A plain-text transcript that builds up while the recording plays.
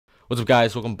What's up,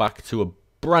 guys? Welcome back to a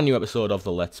brand new episode of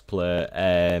the Let's Play.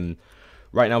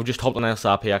 Right now, I've just hopped on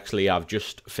SRP. Actually, I've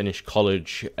just finished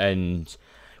college, and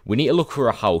we need to look for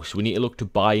a house. We need to look to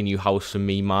buy a new house for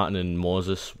me, Martin, and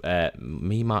Moses.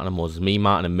 Me,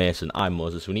 Martin, and Mason. I'm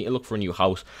Moses. We need to look for a new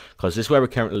house because this is where we're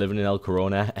currently living in El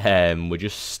Corona. We're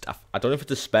just—I don't know if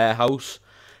it's a spare house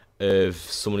of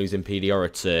someone who's in PD or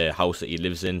it's a house that he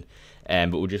lives in.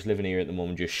 But we're just living here at the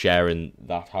moment, just sharing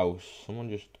that house. Someone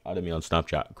just added me on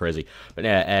Snapchat, crazy. But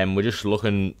yeah, we're just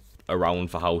looking around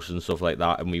for houses and stuff like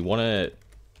that, and we want to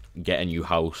get a new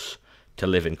house to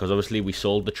live in, because obviously we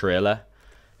sold the trailer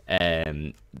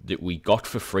that we got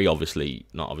for free.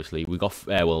 We got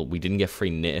well, we didn't get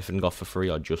free. Nathan got for free,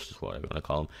 or Justice, whatever you want to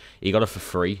call him. He got it for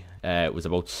free. It was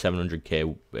about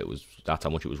 700k. That's how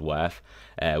much it was worth.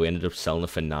 We ended up selling it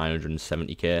for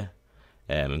 970k.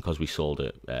 And because we sold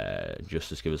it, just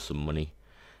to give us some money.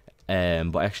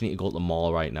 But I actually need to go to the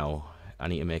mall right now. I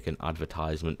need to make an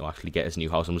advertisement to actually get his new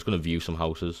house. I'm just going to view some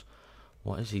houses.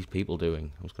 What is these people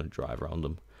doing? I'm just going to drive around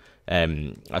them.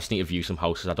 I just need to view some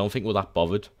houses. I don't think we're that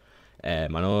bothered. I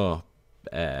know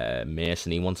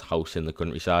Mason, he wants a house in the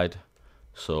countryside.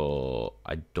 So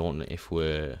I don't know if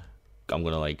I'm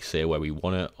going to like say where we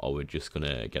want it, or we're just going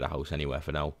to get a house anywhere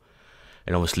for now.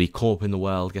 And obviously come up in the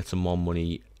world, get some more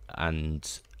money, and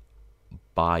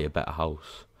buy a better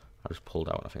house. I just pulled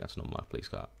out. I think that's not my police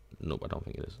car. Nope, I don't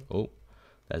think it is. Oh,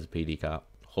 there's a PD car.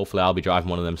 Hopefully I'll be driving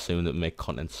one of them soon that will make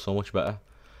content so much better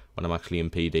when I'm actually in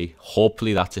PD.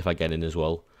 Hopefully that's if I get in as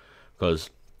well, because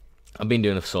I've been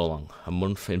doing it for so long. A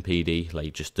month in PD,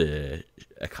 like just the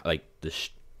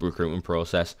recruitment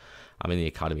process. I'm in the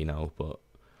academy now, but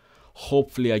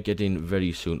hopefully I get in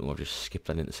very soon. Oh, I've just skipped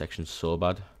that intersection so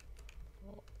bad.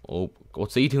 Oh,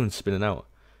 what's he doing spinning out?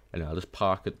 Anyway, I'll just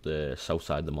park at the south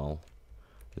side of the mall,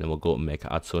 and then we'll go and make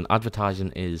an ad. So an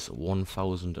advertising is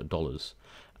 $1,000,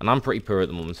 and I'm pretty poor at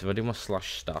the moment. So if I do my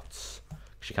slash stats,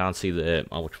 because you can't see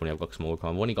how much money I've got, because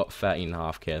I've only got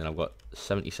 13.5k, and I've got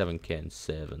 77k in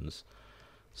savings.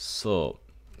 So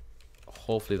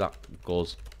hopefully that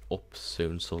goes up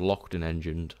soon. So locked and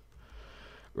engined.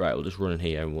 Right, we'll just run in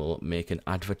here and we'll make an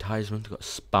advertisement. Got to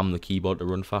spam the keyboard to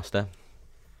run faster.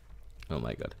 Oh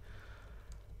my god.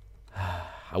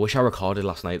 I wish I recorded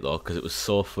last night though, because it was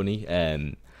so funny.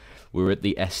 We were at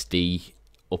the SD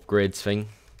upgrades thing,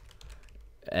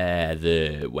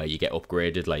 where you get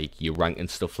upgraded, like your rank and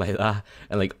stuff like that,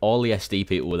 and like all the SD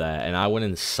people were there, and I went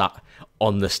and sat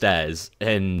on the stairs,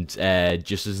 and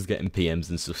just as getting PMs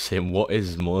and stuff saying, "What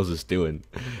is Moses doing?"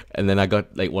 And then I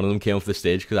got like one of them came off the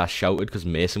stage because I shouted, because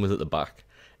Mason was at the back.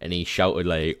 And he shouted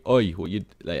like, "Oi, what you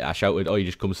like?" I shouted, "Oh, you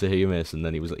just come sit here, Mason." And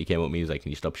then he came up to me. He was like,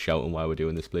 "Can you stop shouting while we're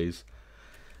doing this, please?"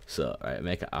 So, right,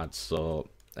 make an ad. So,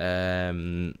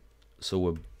 so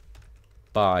we're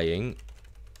buying.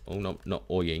 Oh no, not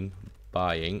oying.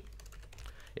 Buying.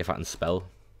 If I can spell.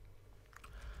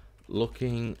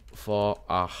 Looking for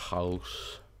a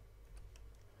house.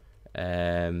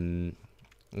 Looking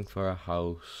for a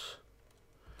house.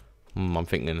 I'm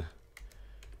thinking.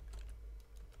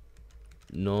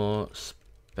 No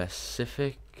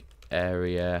specific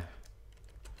area,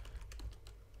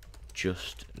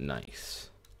 just nice.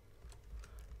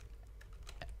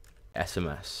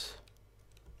 SMS.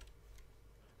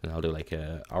 And I'll do like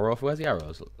a arrow. Where's the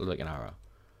arrows? Look like an arrow.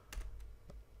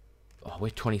 Oh,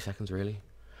 wait 20 seconds, really?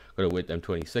 Gotta wait them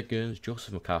 20 seconds.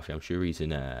 Joseph McCarthy, I'm sure he's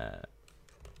in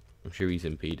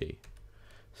PD.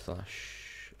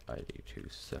 Slash ID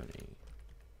 270.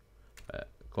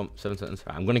 Come on, 7 seconds.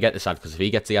 I'm going to get this ad, because if he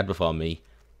gets the ad before me,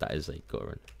 that is like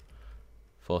guttering.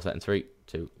 4 seconds. 3,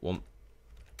 2, 1.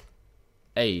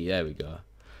 Hey, there we go.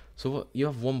 So what? You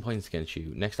have 1 point against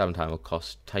you. Next time will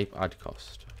cost. Type ad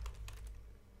cost.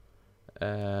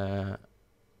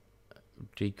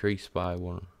 Decrease by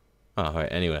 1. Oh,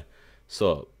 right. Anyway,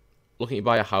 so looking to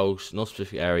buy a house, no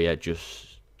specific area,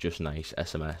 just nice.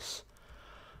 SMS,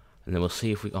 and then we'll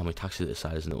see if we. Oh, my taxi's at the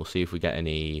side, isn't it? We'll see if we get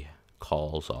any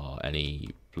calls or any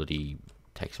bloody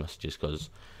text messages, because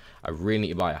I really need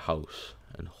to buy a house,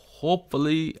 and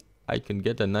hopefully I can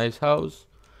get a nice house.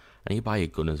 I need to buy a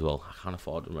gun as well. I can't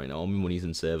afford one right now. All my money's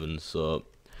in savings, so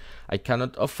I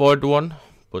cannot afford one,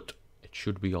 but it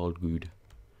should be all good.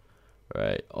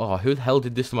 Right. Oh, who the hell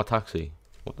did this to my taxi?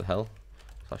 What the hell?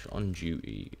 Slash on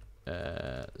duty.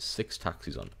 6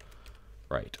 taxis on.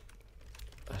 Right.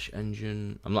 Slash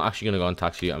engine. I'm not actually gonna go on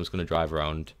taxi. I'm just gonna drive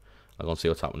around. I'm gonna see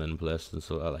what's happening in places.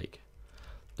 So like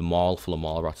the mall full of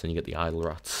mall rats, and you get the idle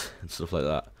rats and stuff like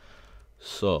that.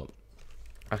 So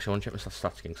actually, I want to check my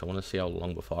stats again, because I want to see how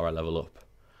long before I level up.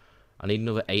 I need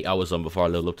another 8 hours on before I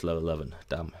level up to level 11.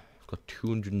 Damn, I've got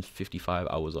 255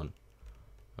 hours on.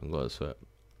 I'm going to sweat.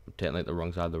 I'm taking like the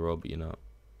wrong side of the road, but you know.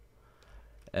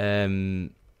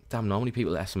 Damn, normally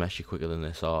people SMS you quicker than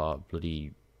this, or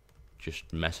bloody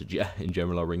just message you in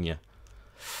general or ring you.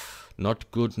 Not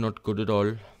good at all.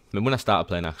 I mean, when I started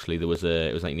playing, actually, it was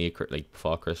like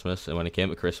before Christmas, and when it came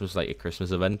to Christmas, like a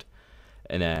Christmas event,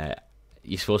 and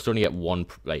you're supposed to only get one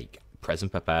like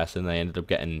present per person. I ended up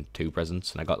getting 2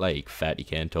 presents, and I got like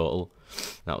 30k in total.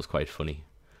 That was quite funny.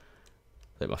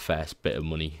 Like my first bit of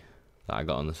money that I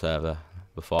got on the server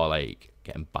before like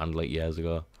getting banned like years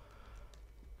ago.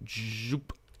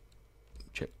 Zoop.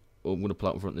 Check. Oh, I'm gonna pull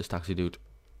out in front of this taxi dude.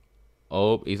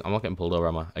 Oh, I'm not getting pulled over,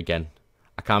 am I? Again.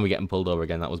 I can't be getting pulled over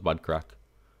again. That was bad crack.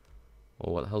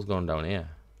 Oh, what the hell's going down here?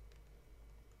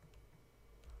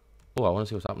 Oh, I want to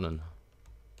see what's happening.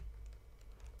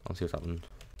 I want to see what's happening.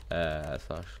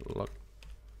 Slash lock.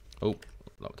 Oh,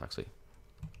 not a taxi.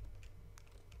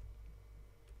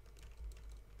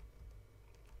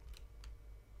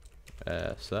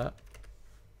 Sir.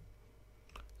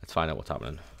 Let's find out what's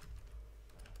happening.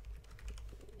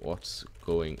 What's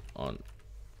going on?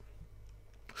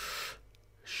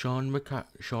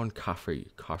 Sean Caffrey.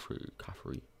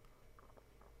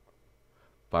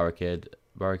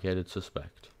 Barricaded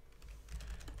suspect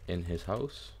in his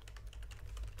house.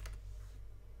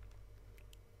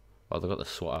 Oh, they got the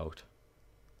SWAT out.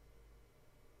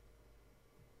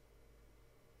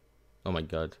 Oh my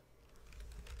god.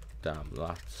 Damn,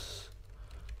 that's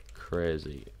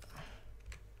crazy.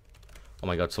 Oh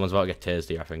my god, someone's about to get tased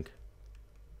here, I think.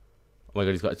 Oh my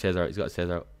god, he's got a taser out. He's got a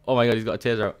taser out. Oh my god, he's got a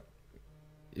taser out.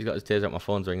 He's got his taser out. My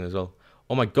phone's ringing as well.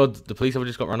 Oh my god, the police have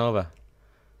just got run over.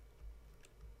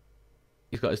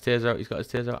 He's got his taser out. He's got his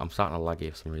taser out. I'm starting to laggy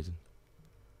for some reason.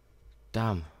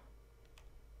 Damn.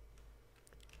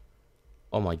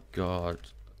 Oh my god.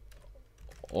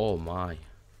 Oh my.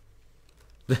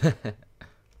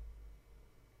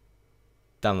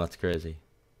 Damn, that's crazy.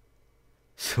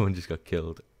 Someone just got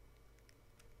killed.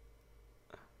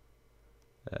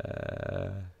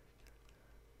 There's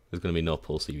gonna be no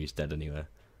pulse if he's dead anyway.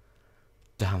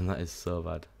 Damn, that is so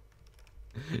bad.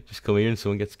 Just come here and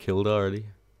someone gets killed already.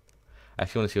 I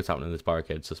actually want to see what's happening to this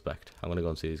barricade suspect. I'm gonna go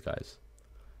and see these guys.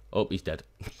 Oh, he's dead.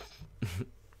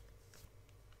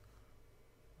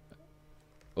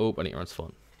 Oh, I need to run his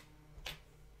phone.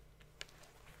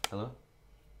 Hello?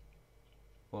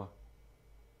 What?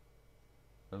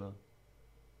 Hello?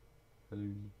 Hello?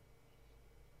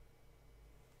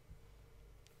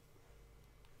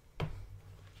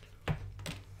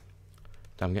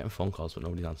 Damn, I'm getting phone calls but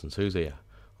nobody's answering. So who's here?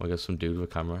 Oh, I got some dude with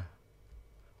a camera.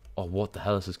 Oh, what the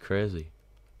hell? This is crazy.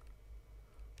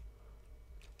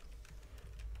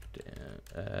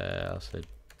 Damn. I'll say...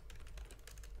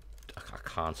 I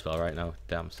can't spell right now.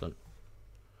 Damn, son.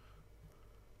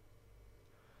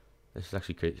 This is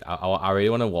actually crazy. I really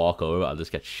want to walk over, but I'll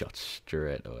just get shot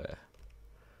straight away.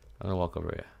 I'm gonna walk over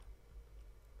here.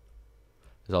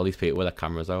 There's all these people with their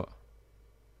cameras out.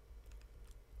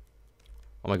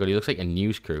 Oh my god, he looks like a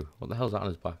news crew. What the hell's that on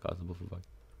his back? Oh, it's a buffer bag.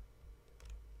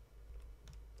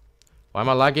 Why am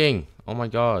I lagging? Oh my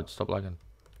god, stop lagging.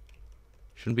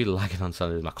 Shouldn't be lagging on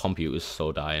Saturdays. My computer's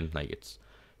so dying. Like, it's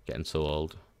getting so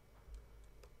old.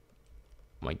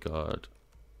 Oh my god.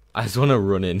 I just want to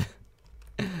run in.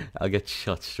 I'll get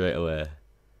shot straight away.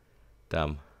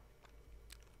 Damn.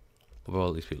 What about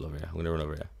all these people over here? I'm going to run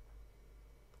over here.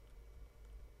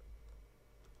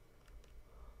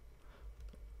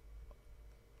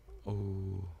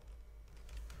 Oh.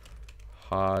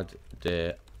 Hard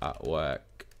day at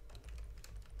work.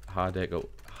 Hard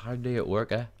day at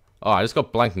work, eh? Oh, I just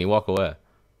got blanked and he walked away.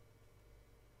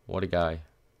 What a guy.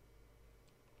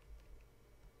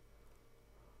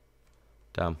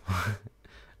 Damn.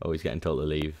 Oh, he's getting told to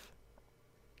leave.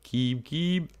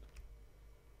 Keep.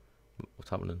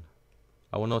 What's happening?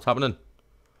 I want to know what's happening.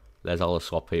 There's all the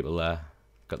SWAT people there.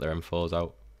 Got their M4s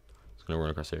out. Just gonna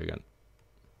run across here again.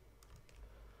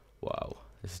 Wow,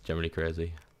 this is generally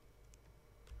crazy.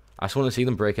 I just want to see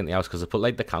them break in the house because they put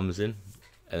like the cams in,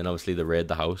 and then obviously they raid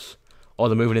the house. Oh,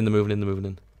 they're moving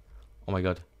in. Oh my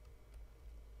god.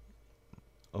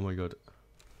 Oh my god.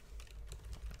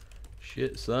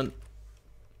 Shit, son.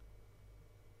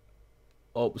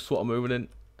 Oh, SWAT are moving in.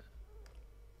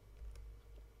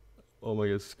 Oh my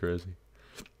god, this is crazy.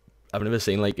 I've never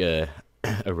seen like a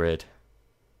raid.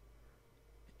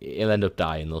 He'll end up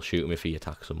dying. They'll shoot him if he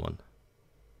attacks someone.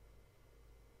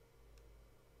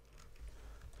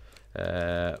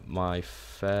 My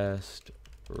first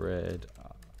raid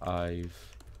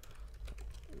I've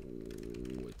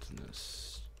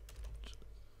witnessed.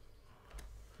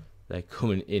 They're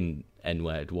coming in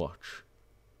N-word, watch.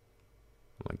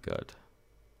 Oh my god.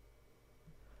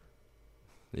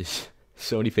 This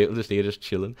So many people just here just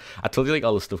chilling. I told you like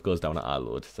all the stuff goes down at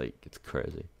Islewood. It's like it's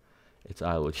crazy. It's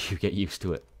Islewood. You get used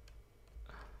to it.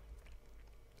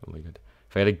 Oh my god.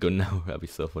 If I had a gun now, that'd be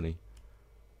so funny.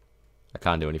 I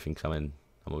can't do anything because I'm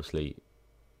obviously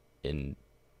in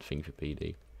thing for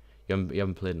PD. You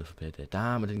haven't played enough for PD.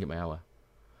 Damn, I didn't get my hour.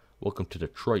 Welcome to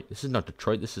Detroit. This is not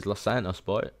Detroit. This is Los Santos,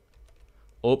 boy.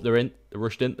 Oh, they're in. They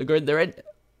rushed in. They're good. They're in.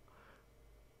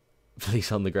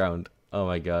 Police on the ground. Oh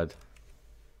my god.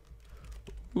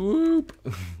 Whoop.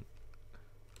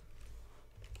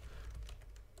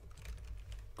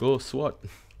 Go SWAT.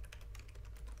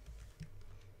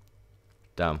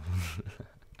 Damn.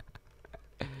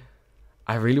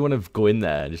 I really want to go in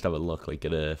there and just have a look, like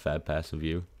get a third person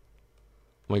view.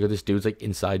 Oh my god, this dude's like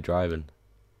inside driving.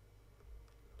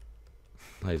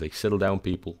 He's like, settle down,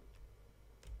 people.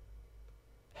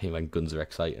 Hey man, guns are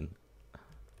exciting.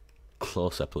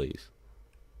 Closer, please.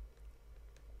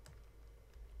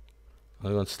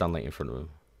 I'm going to stand like in front of him.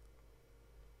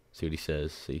 See what he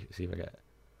says. See if I get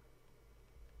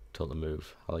told to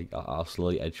move. I'll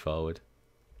slowly edge forward.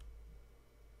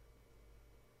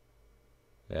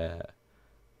 Yeah.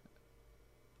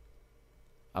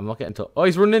 I'm not getting told. Oh,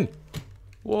 he's running.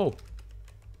 Whoa.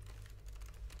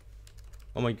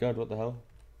 Oh my god, what the hell?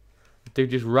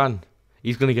 Dude just ran.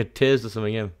 He's gonna get tased or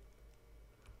something, him.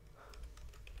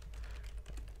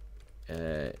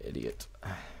 Idiot.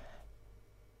 Oh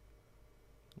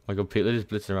my god, people are just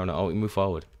blitzing around now. Oh, we move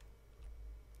forward.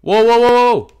 Whoa, whoa, whoa,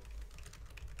 whoa!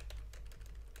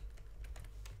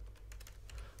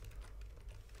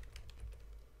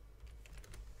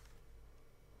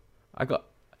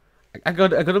 I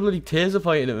got a bloody taser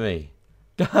fighting at me.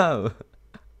 Damn.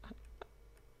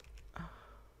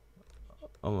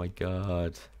 Oh my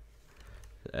god.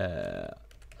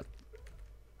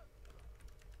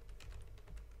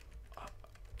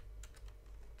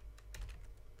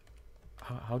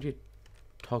 How do you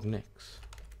tog next?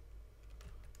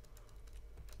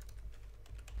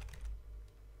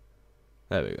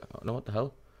 There we go. Oh, no, what the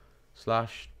hell?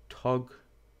 Slash tog.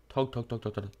 Tog.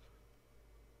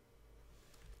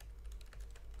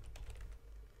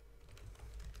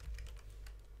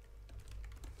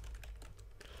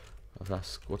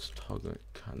 What's tog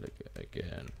kind of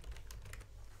again?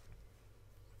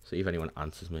 See if anyone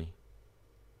answers me.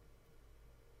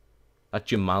 That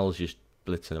Jamal's just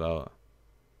blitzing about.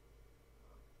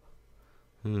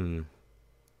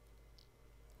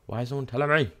 Why is no one telling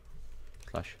me?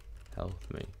 Slash help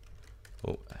me.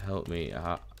 Oh, help me.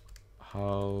 How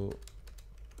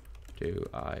do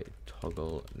I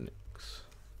toggle nicks?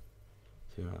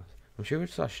 I'm sure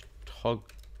it's slash tog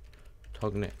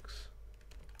nicks.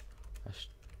 Slash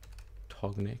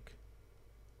tog nick.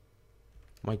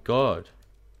 My god.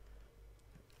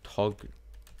 Tog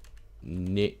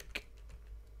nick.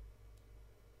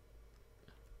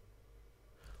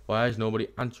 Why is nobody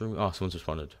answering? Oh, someone's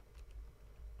responded.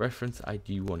 Reference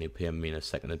ID 1. You PM me in a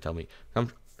second and tell me.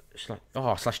 I'm like,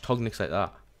 oh, slash tognics like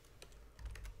that.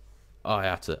 Oh, yeah,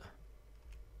 that's it. I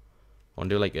want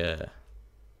to do like a.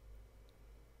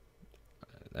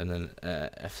 And then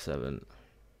F7.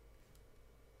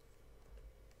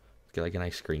 Get like a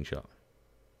nice screenshot.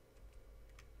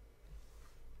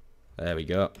 There we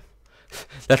go.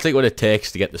 That's like what it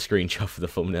takes to get the screenshot for the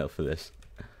thumbnail for this.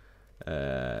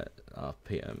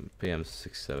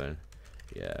 PM67.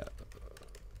 Yeah.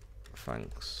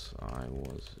 Thanks. I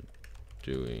was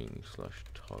doing slash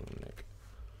tognic.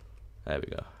 There we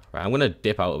go. Right, I'm gonna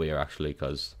dip out of here actually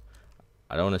because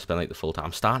I don't want to spend like the full time.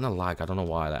 I'm starting to lag. I don't know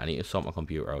why. Like, I need to sort my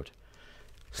computer out.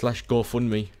 Slash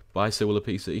GoFundMe. Buy Siwel a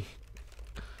PC.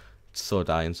 It's so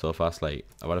dying so fast. Like,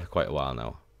 I've had it for quite a while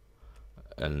now,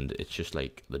 and it's just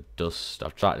like the dust.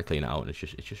 I've tried to clean it out, and it's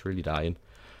just really dying.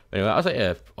 Anyway, I was like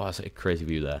that's like a crazy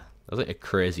view there. That was like a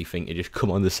crazy thing to just come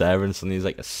on the server and suddenly there's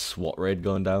like a SWAT raid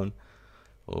going down.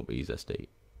 Oh, he's SD.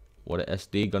 What a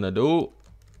SD gonna do?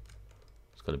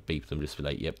 Just gotta beep them, just be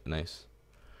like, yep, nice.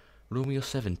 Romeo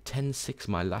 7, 10-6,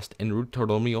 my last en route to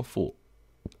Romeo 4.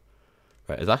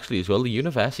 Right, it's actually as well, the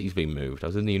university's been moved. I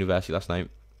was in the university last night.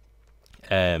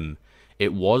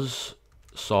 It was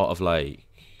sort of like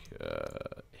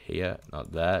here,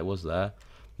 not there, it was there.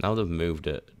 Now they've moved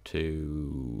it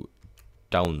to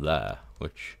down there,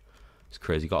 which is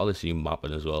crazy. Got all this new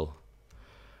mapping as well,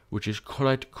 which is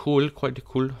quite cool,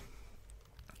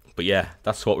 But yeah,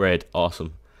 that's SWAT raid,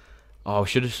 awesome. Oh, I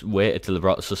should have waited till they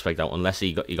brought the suspect out, unless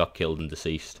he got killed and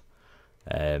deceased.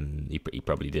 He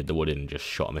probably did. They wouldn't just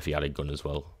shot him if he had a gun as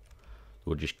well.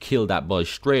 They would just kill that boy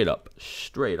straight up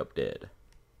dead.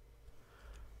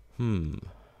 The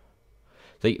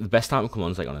best time to come on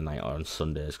is like on a night or on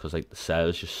Sundays, because like the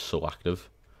server's just so active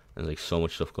and there's like so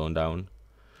much stuff going down.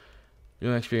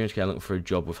 No experience guy looking for a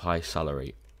job with high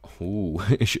salary. Ooh,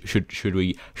 should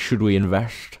we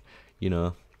invest? You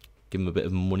know, give him a bit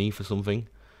of money for something.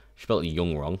 Spelled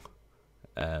young wrong.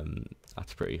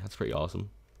 That's pretty awesome.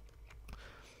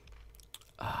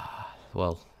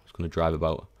 Well, I'm just gonna drive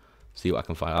about, see what I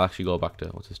can find. I'll actually go back to,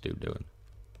 what's this dude doing?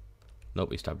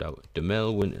 Nope, he's tabbed out.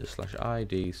 DeMille Winters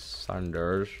 /ID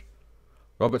Sanders.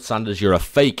 Robert Sanders, you're a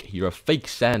fake. You're a fake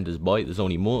Sanders, boy. There's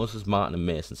only Moses, Martin, and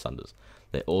Mason Sanders.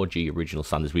 The OG original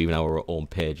Sanders. We even have our own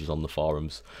pages on the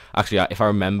forums. Actually, if I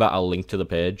remember, I'll link to the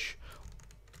page.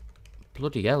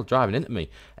 Bloody hell, driving into me.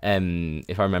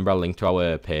 If I remember, I'll link to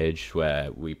our page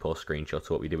where we post screenshots of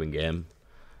what we do in game.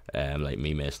 Like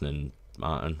me, Mason, and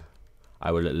Martin.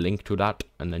 I will link to that,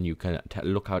 and then you can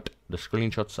look at the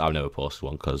screenshots. I've never posted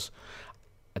one because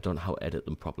I don't know how to edit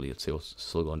them properly. Let's see what's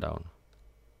still going down.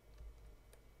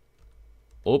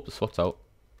 Oh, the SWAT's out.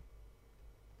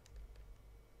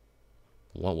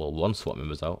 Well, one SWAT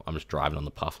member's out. I'm just driving on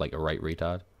the path like a right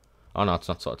retard. Oh no, it's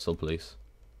not SWAT, it's still police.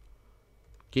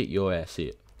 Get your ass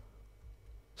here.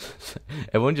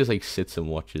 Everyone just like sits and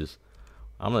watches.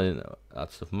 I'm not.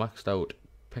 That's the maxed out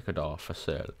Picador for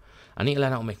sale. I need to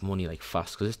learn how to make money like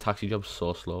fast because this taxi job's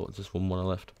so slow. It's just one more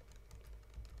left.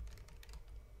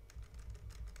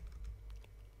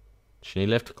 She need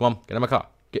lift. Come on, get in my car.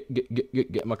 Get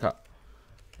in my car.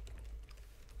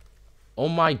 Oh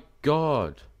my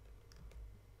god.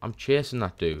 I'm chasing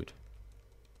that dude.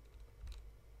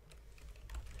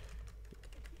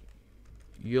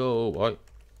 Yo, boy.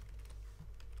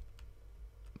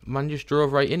 Man just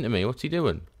drove right into me. What's he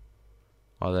doing?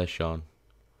 Oh, there's Sean.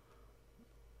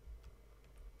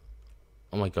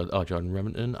 Oh my god. Oh, Jordan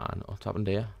Remington. And what's happened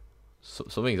here?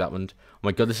 Something's happened. Oh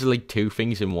my god, this is like two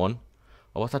things in one.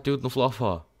 Oh, what's that dude on the floor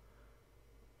for?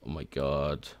 Oh my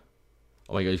god.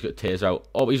 Oh my god, he's got tears out.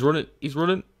 Oh, he's running. He's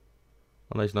running.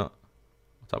 Oh, no, he's not.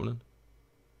 What's happening?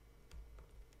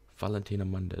 Valentina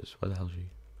Mendes. Where the hell is she?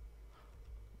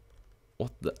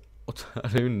 What the? What? I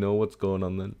don't even know what's going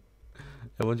on then.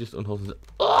 Everyone just unholds it.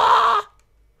 Ah!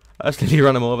 I just nearly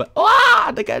ran him over.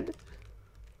 Ah! Again.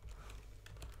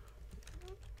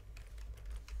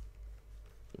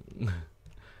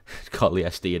 Caught the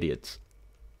SD idiots.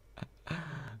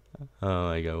 Oh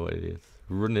my god, what idiots.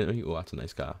 Running at me. Oh, that's a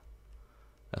nice car.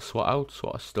 A SWAT out?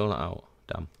 SWAT is still not out.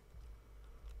 Damn.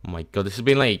 Oh my god, this has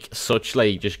been like such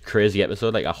like just crazy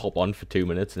episode. Like I hop on for 2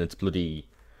 minutes and it's bloody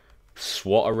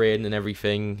SWAT raiding and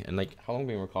everything. And like, how long have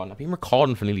I been recording? I've been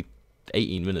recording for nearly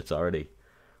 18 minutes already.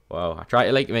 Wow. I try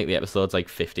to like make the episodes like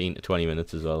 15 to 20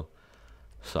 minutes as well.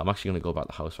 So I'm actually gonna go back to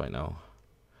the house right now.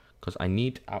 Because I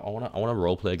wanna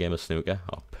roleplay a game of snooker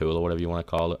or pool or whatever you wanna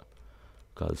call it.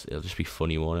 Because it'll just be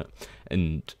funny, won't it?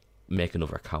 And make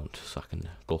another account so I can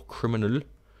go criminal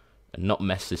and not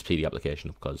mess this PD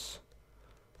application up because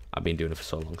I've been doing it for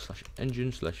so long.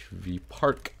 /engine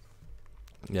 /vpark.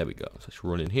 There we go. So let's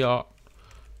run in here.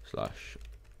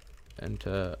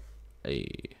 /enter a.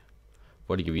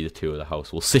 What do you give you the tour of the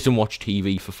house? We'll sit and watch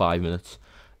TV for 5 minutes.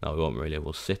 No, we won't really.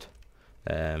 We'll sit.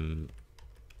 /sit.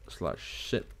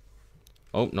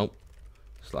 Oh no.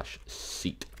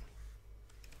 /seat.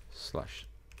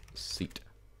 /seat.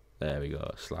 There we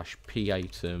go. /p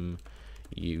item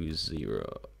use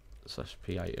 0.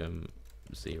 /p item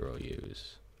 0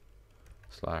 use.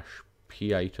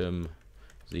 /p item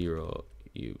 0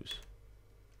 use.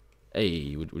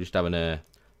 Hey, we're just having a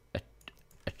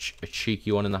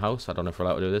cheeky one in the house. I don't know if we're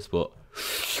allowed to do this, but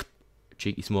a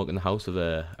cheeky smoke in the house of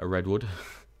a redwood.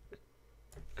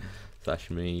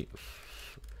 /me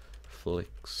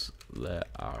flicks the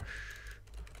ash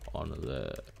on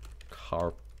the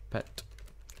carpet.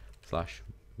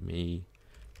 /me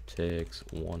takes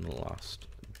one last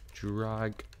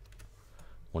drag.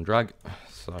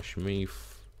 /me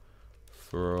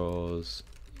throws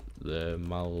the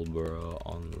Marlboro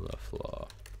on the floor.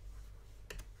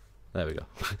 There we go.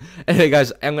 Anyway,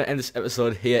 guys, I'm going to end this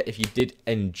episode here. If you did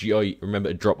enjoy, remember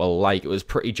to drop a like. It was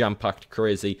pretty jam-packed,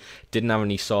 crazy. Didn't have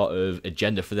any sort of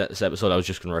agenda for this episode. I was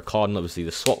just going to record, and obviously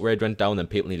the SWAT raid went down, then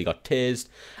people nearly got tased.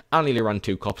 I nearly ran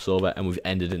 2 cops over, and we've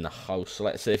ended in the house. So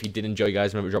let's say if you did enjoy,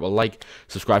 guys, remember to drop a like.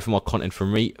 Subscribe for more content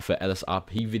from me for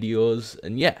LSRP videos.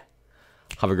 And yeah,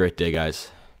 have a great day,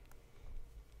 guys.